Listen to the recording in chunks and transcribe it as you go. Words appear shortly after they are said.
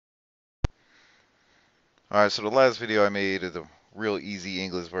Alright, so the last video I made is a real easy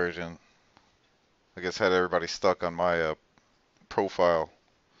English version. I guess had everybody stuck on my profile,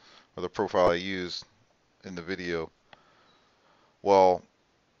 or the profile I used in the video. Well,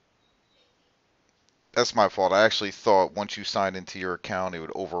 that's my fault. I actually thought once you signed into your account, it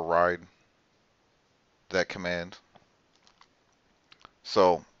would override that command.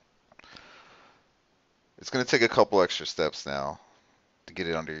 So, it's going to take a couple extra steps now to get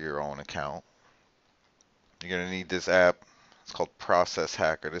it under your own account. You're going to need this app. It's called Process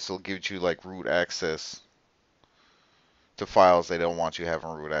Hacker. This will give you like root access to files they don't want you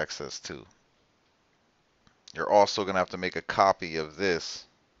having root access to. You're also going to have to make a copy of this.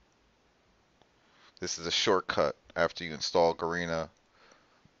 This is a shortcut. After you install Garena,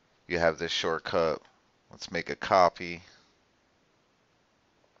 you have this shortcut. Let's make a copy.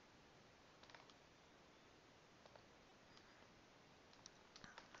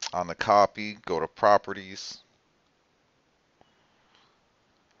 On the copy, go to Properties.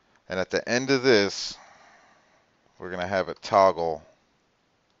 And at the end of this, we're going to have it toggle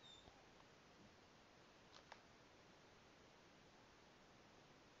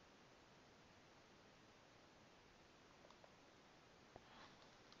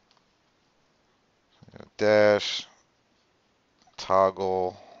dash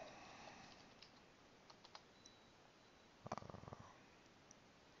toggle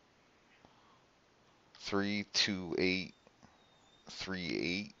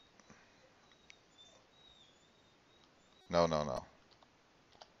 32838. No.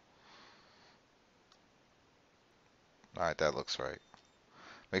 Alright, that looks right.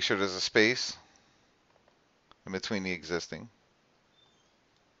 Make sure there's a space in between the existing.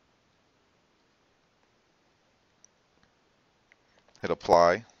 Hit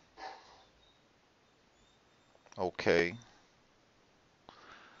apply. Okay.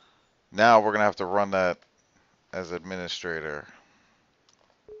 Now we're going to have to run that as administrator.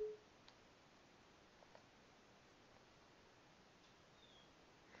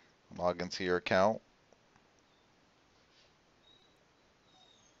 Log into your account.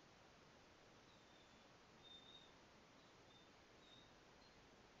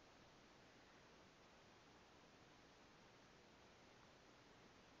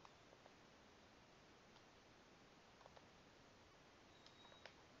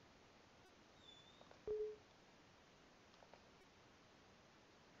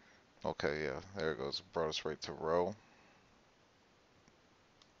 Okay, yeah, there it goes. Brought us right to row.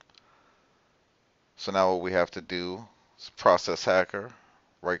 So now what we have to do is Process Hacker,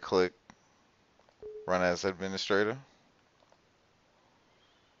 right click, run as administrator.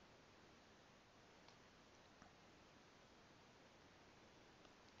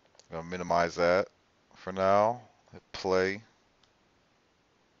 I'm going to minimize that for now. Hit play.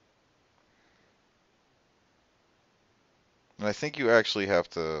 And I think you actually have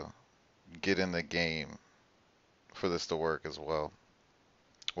to get in the game for this to work as well.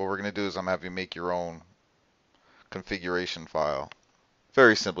 What we're going to do is I'm going to have you make your own configuration file.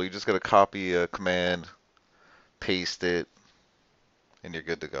 Very simple. You just got to copy a command, paste it, and you're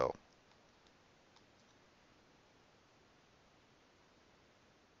good to go.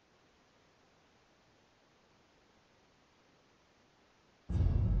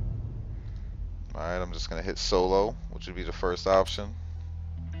 Alright, I'm just going to hit solo, which would be the first option.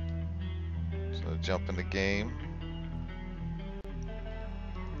 So jump in the game.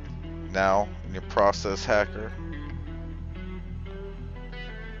 Now, in your Process Hacker,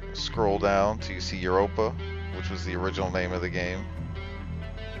 scroll down till you see Europa, which was the original name of the game.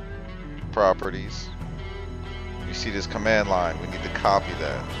 Properties. You see this command line. We need to copy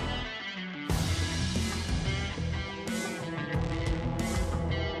that.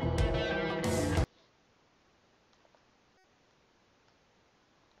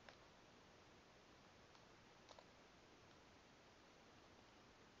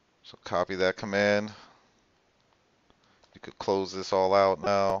 So copy that command. You could close this all out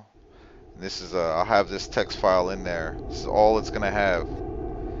now. And this is I'll have this text file in there. This is all it's gonna have.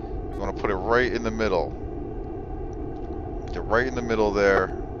 You want to put it right in the middle. Get right in the middle there,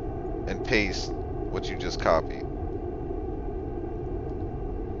 and paste what you just copied.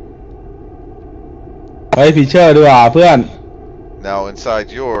 เฮ้ยฟีเจอร์ดีกว่าเพื่อน Now inside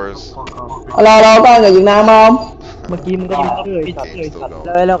yours. เราก็อย่ายิงน้ำมอม เมื่อกี้มึงก็ยิงเลยสัตว์ Game still going. เ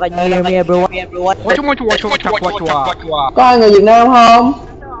ลยเราก็ยิงเมียบรวด ก็อย่ายิงน้ำมอม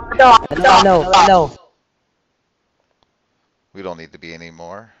no We don't need to be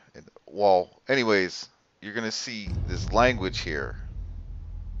anymore. Well, anyways, you're gonna see this language here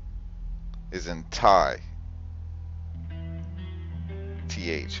is in Thai.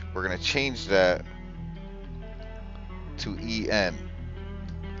 TH. We're gonna change that to EN.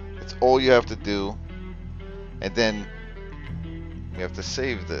 That's all you have to do. And then we have to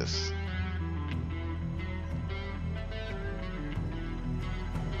save this.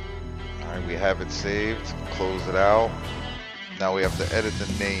 Alright, we have it saved. Close it out. Now we have to edit the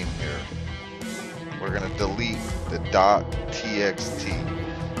name here. We're gonna delete the .txt.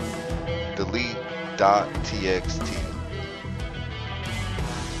 Delete .txt.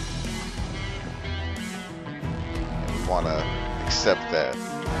 And we want to accept that.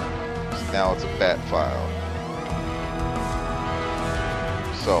 So now it's a bat file.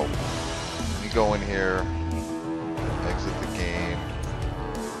 So let me go in here, exit the game.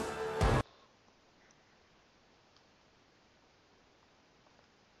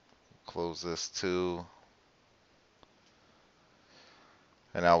 Close this too.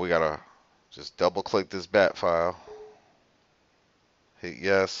 And now we gotta just double click this bat file. Hit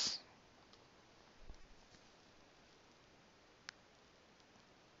yes.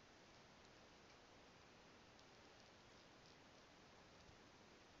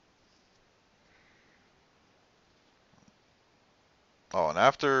 Oh, and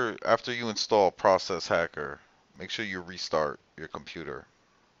after you install Process Hacker, make sure you restart your computer.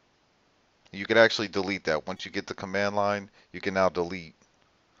 You can actually delete that. Once you get the command line, you can now delete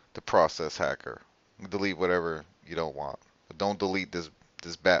the Process Hacker. Delete whatever you don't want. But don't delete this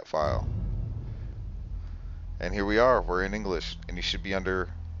bat file. And here we are. We're in English. And you should be under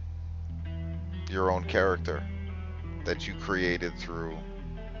your own character that you created through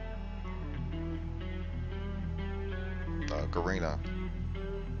Garena.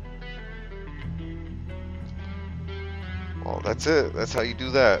 Well, that's it. That's how you do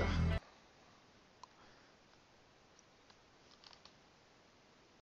that.